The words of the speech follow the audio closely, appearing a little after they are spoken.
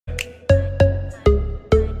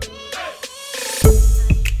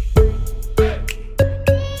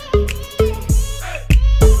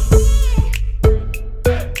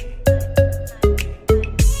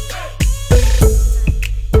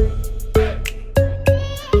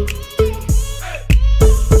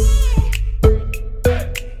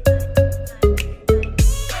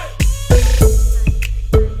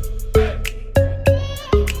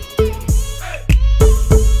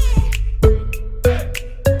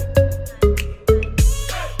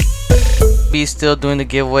be still doing the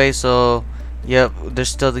giveaway, so yep, there's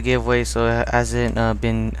still the giveaway, so it hasn't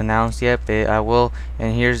been announced yet, but I will.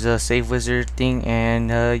 And here's the save wizard thing, and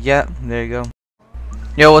yeah, there you go.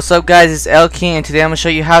 Yo, what's up guys, it's L King, and today I'm gonna show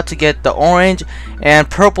you how to get the orange and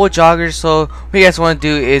purple joggers. So what you guys want to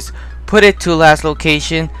do is put it to last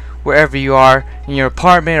location wherever you are, in your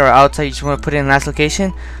apartment or outside. You just want to put it in last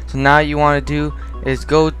location. So now you want to do is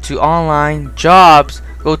go to online jobs,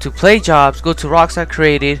 go to play jobs, go to Rockstar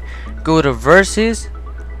Created, go to versus,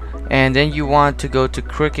 and then you want to go to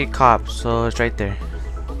Cricket Cop. So it's right there.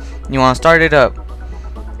 You want to start it up,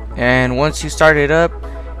 and once you start it up,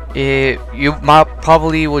 you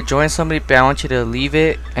probably will join somebody, but I want you to leave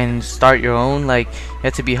it and start your own. Like, you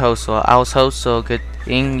have to be host. So I was host, so good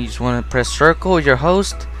thing. You just want to press circle, your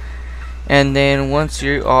host, and then once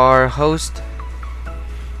you are host,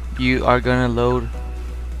 you are gonna load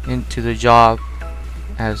into the job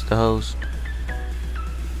as the host.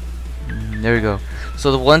 There we go.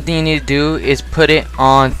 So the one thing you need to do is put it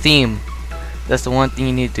on theme. That's the one thing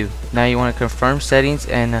you need to do. Now you want to confirm settings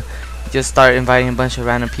and just start inviting a bunch of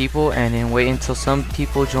random people, and then wait until some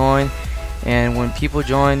people join. And when people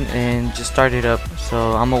join, and just start it up.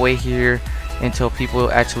 So I'm gonna wait here until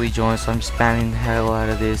people actually join. So I'm spamming the hell out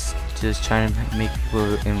of this, just trying to make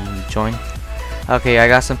people join. Okay, I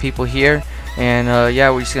got some people here, and yeah,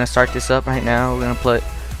 we're just gonna start this up right now. We're gonna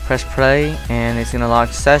press play, and it's gonna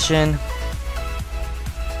launch session.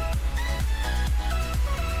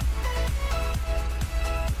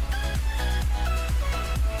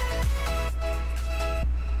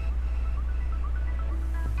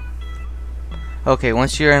 Okay,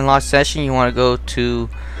 once you're in locked session, you want to go to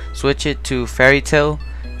switch it to fairy tale,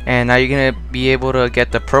 and now you're gonna be able to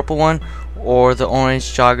get the purple one or the orange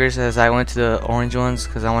joggers, as I went to the orange ones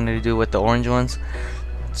because I wanted to do with the orange ones.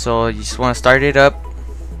 So you just want to start it up,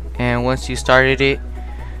 and once you started it,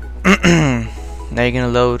 now you're gonna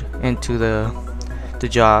load into the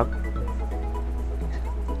job.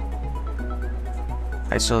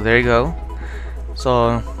 Alright, so there you go.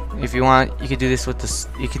 So if you want, you could do this with this.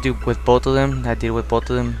 You could do with both of them. I did with both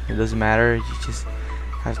of them. It doesn't matter. You just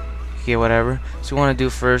have to get whatever. So what you want to do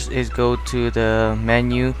first is go to the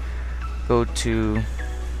menu, go to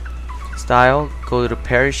style, go to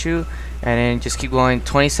parachute, and then just keep going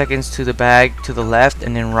 20 seconds to the bag to the left,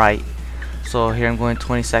 and then right. So here I'm going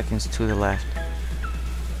 20 seconds to the left.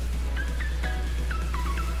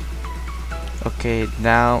 Okay,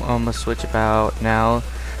 now I'm gonna switch about now.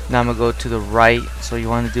 Now I'm gonna go to the right. So you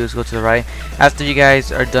want to do is go to the right. After you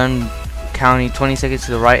guys are done counting 20 seconds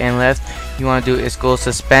to the right and left, you want to do is go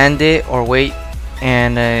suspend it or wait,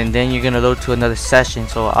 and then you're gonna load to another session.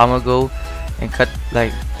 So I'm gonna go and cut,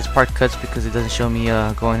 like, this part cuts because it doesn't show me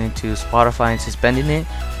going into Spotify and suspending it.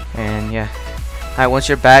 And yeah, alright, once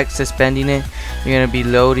you're back suspending it, you're gonna be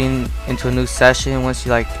loading into a new session. Once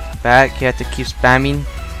you back, you have to keep spamming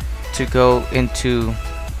to go into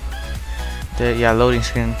the loading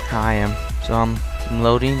screen. How I am. So I'm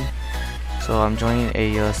loading, so I'm joining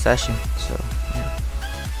a session. So yeah.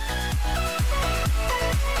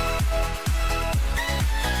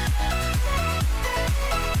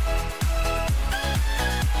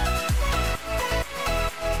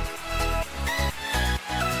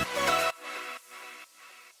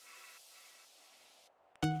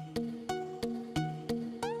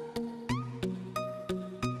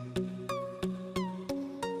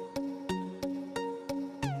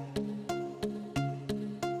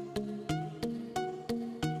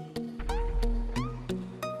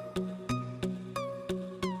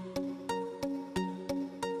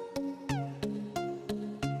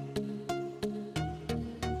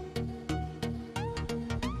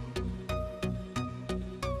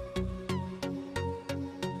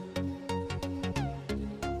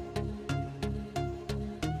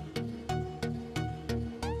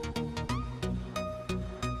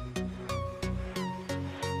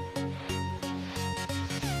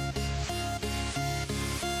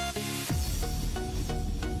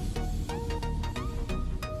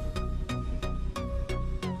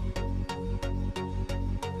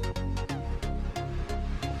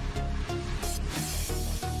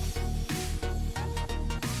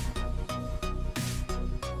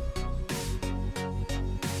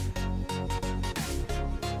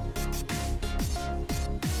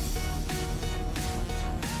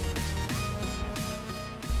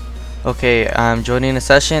 Okay, I'm joining a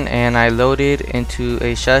session, and I loaded into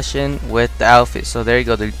a session with the outfit. So there you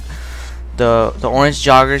go, the orange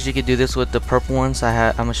joggers. You could do this with the purple ones.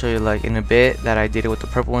 I'm gonna show you like in a bit that I did it with the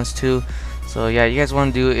purple ones too. So yeah, you guys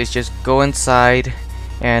want to do is just go inside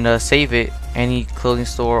and save it, any clothing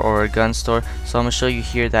store or a gun store. So I'm gonna show you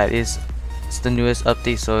here that is it's the newest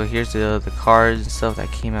update. So here's the cards and stuff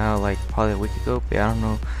that came out like probably a week ago, but I don't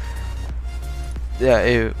know.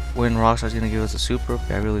 Yeah, when Rockstar's gonna give us a super,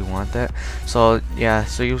 but I really want that. So yeah,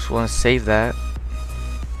 so you just want to save that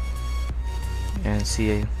and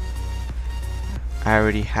see. I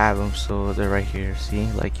already have them, so they're right here. See,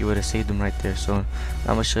 like you would have saved them right there. So I'm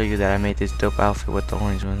gonna show you that I made this dope outfit with the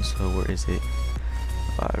orange one. So where is it?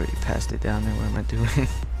 Oh, I already passed it down there. What am I doing?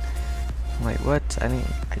 I'm like, what? I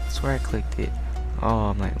swear I clicked it. Oh,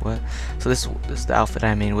 I'm like, what? So this is the outfit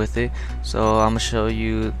I made with it. So I'm gonna show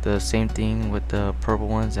you the same thing with the purple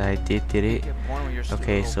ones. I did it.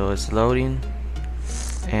 Okay, so it's loading,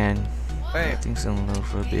 and I think it's gonna load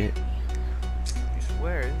for a bit. You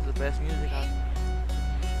swear this is the best music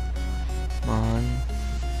Come on.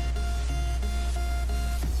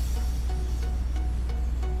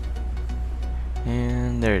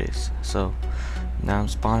 And there it is. So now I'm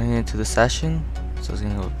spawning into the session. So it's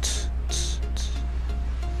gonna go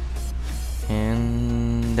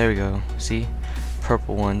and there we go. See,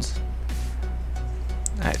 purple ones.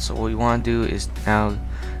 Alright, so what you want to do is now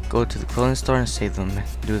go to the clothing store and save them.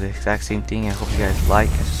 Do the exact same thing. I hope you guys like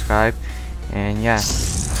and subscribe. And yeah,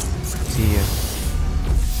 see ya.